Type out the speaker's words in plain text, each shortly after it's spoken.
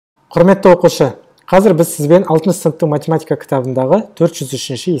Құрметті оқушы, қазір біз сізбен 6 сыныптың математика кітабындағы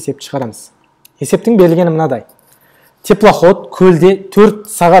 403-ші есепті шығарамыз. Есептің берілгені мынадай. Теплоход көлде 4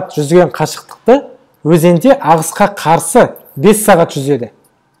 сағат жүзген қашықтықты өзенде ағысқа қарсы 5 сағат жүзеді.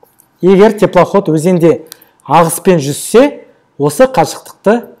 Егер теплоход өзенде ағыспен жүзсе, осы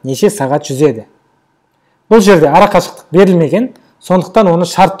қашықтықты неше сағат жүзеді? Бұл жерде ара қашықтық берілмеген, сондықтан оны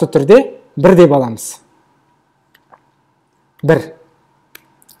шартты түрде 1 деп аламыз. 1.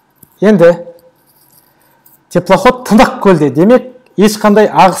 Енді теплоход тынық көлде, демек ешқандай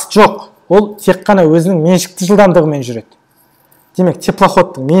ағыс жоқ. Ол тек қана өзінің меншікті жылдамдығымен жүреді. Демек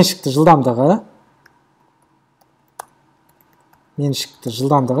теплоходтың меншікті жылдамдығы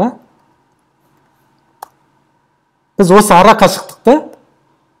біз осы ара қашықтықты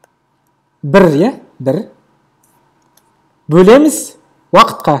 1 бөлеміз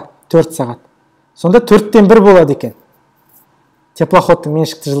уақытқа 4 сағат. Сонда 4-тен 1 болады екен. Теплоходтың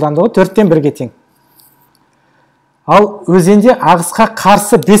меншікті жылдамдығы 4-тен 1-ге тең. Ал өзенде ағысқа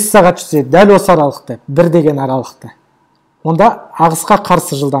қарсы 5 сағат жүзеді, дәл осы аралықты, 1 деген аралықты. Онда ағысқа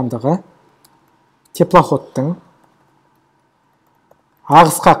қарсы жылдамдығы теплоходтың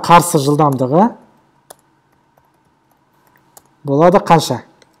ағысқа қарсы жылдамдығы болады қанша?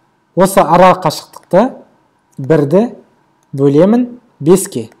 Осы ара қашықтықты 1-ді бөлемін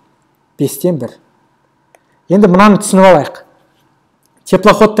 5-ке. 5-тен 1. Енді мынаны түсініп алайық.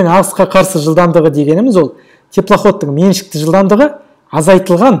 Теплоходтың ағысқа қарсы жылдамдығы дегеніміз ол теплоходтың меншікті жылдамдығы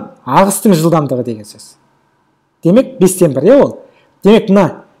азайтылған ағыстың жылдамдығы деген сөз. Демек 5-тен 1 ол. Демек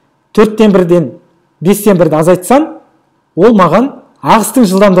мына 4-тен 1-ден 5-тен 1-ді азайтсам, ол маған ағыстың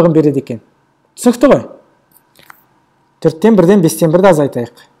жылдамдығын береді екен. Түсінікті ғой? 4-тен 1-ден 5-тен 1-ді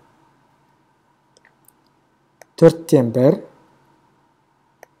азайтайық. 4-тен 1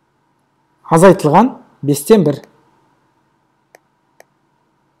 азайтылған 5-тен 1.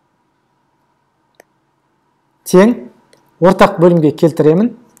 Тең ортақ бөлімге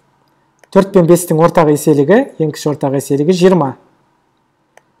келтіремін. 4 пен 5-тің ортақ еселігі, ең кіші ортақ еселігі 20.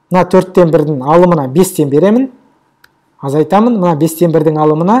 Мына 4-тен 1-дің алымына 5-тен беремін. Азайтамын. Мына 5-тен 1-дің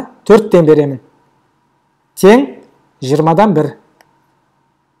алымына 4-тен беремін. Тең 20-дан 1.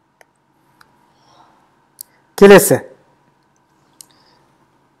 Келесі.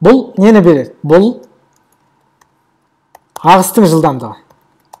 Бұл нені береді? Бұл ағыстың жылдамдығы.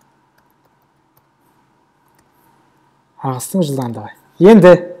 Ағыстың жылдамдығы.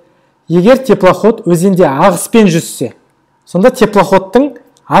 Енді, егер теплоход өзенде ағыспен жүзсе, сонда теплоходтың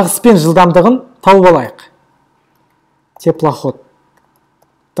ағыспен жылдамдығын тауып алайық.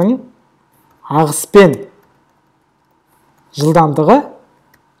 Теплоходтың ағыспен жылдамдығы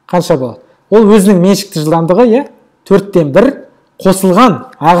қанша болады? Ол өзінің меншікті жылдамдығы 4-тен 1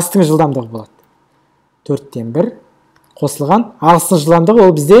 қосылған ағыстың жылдамдығы болады. 4-тен 1 қосылған ағыстың жылдамдығы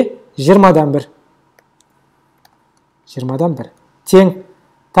ол бізде 20-дан 1. 20-дан 1. Тең,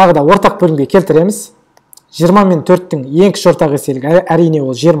 тағы да ортақ бөлімге келтіреміз. 20 мен 4-тің ең кіші ортақ еселігі әрине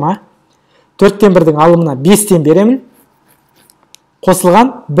ол 20. 4-тен 1-дің алымына 5-тен беремін.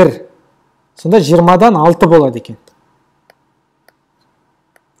 Қосылған 1. Сонда 20-дан 6 болады екен.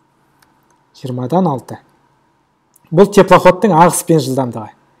 20-дан 6. Бұл теплоходтың ағыспен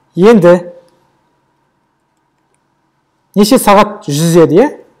жылдамдығы. Енді неше сағат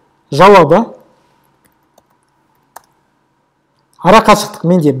жүзеді? Жауабы ара қашықтық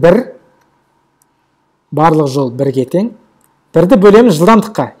менде 1, барлық жол 1-ге тең. 1-ді бөлемін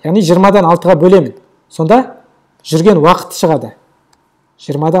жылдамдыққа, яғни 20-дан 6-ға бөлемін. Сонда жүрген уақыт шығады.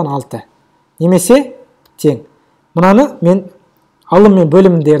 20-дан 6. Немесе тең. Мынаны мен алым мен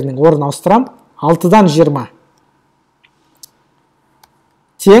бөлімдерінің орнын ауыстырам. 6-дан 20.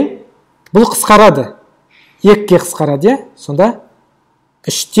 Тең. Бұл қысқарады. 2-ге қысқарады. Сонда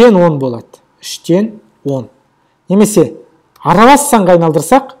 3-тен 10 болады. 3-тен 10. Немесе аралас санға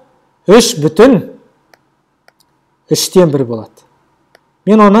айналдырсақ, 3-3-тен 1 болады.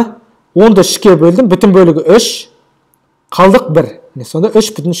 Мен оны 10-ды 3-ке бөлдім, бүтін бөлігі 3, қалдық 1. Сонда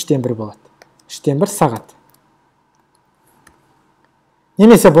 3-3-тен 1 болады. 3-тен 1 сағат.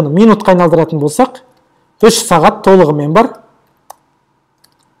 Немесе бұны минутқа айналдыратын болсақ, 3 сағат толығымен бар.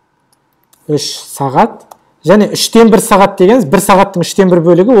 3 сағат. Және 3-тен 1 сағат дегеніз, 1 сағаттың 3-тен 1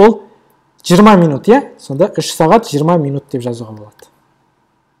 бөлігі ол 20 минут, сонда 3 сағат 20 минут деп жазуға болады.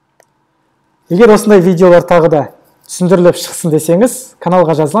 Егер осындай видеолар тағы да түсіндіріліп шықсын десеңіз,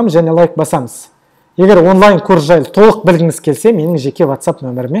 каналға жазыламыз және лайк басамыз. Егер онлайн курс жайлы толық білгіңіз келсе, менің жеке ватсап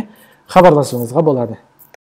нөміріме хабарласуыңызға болады.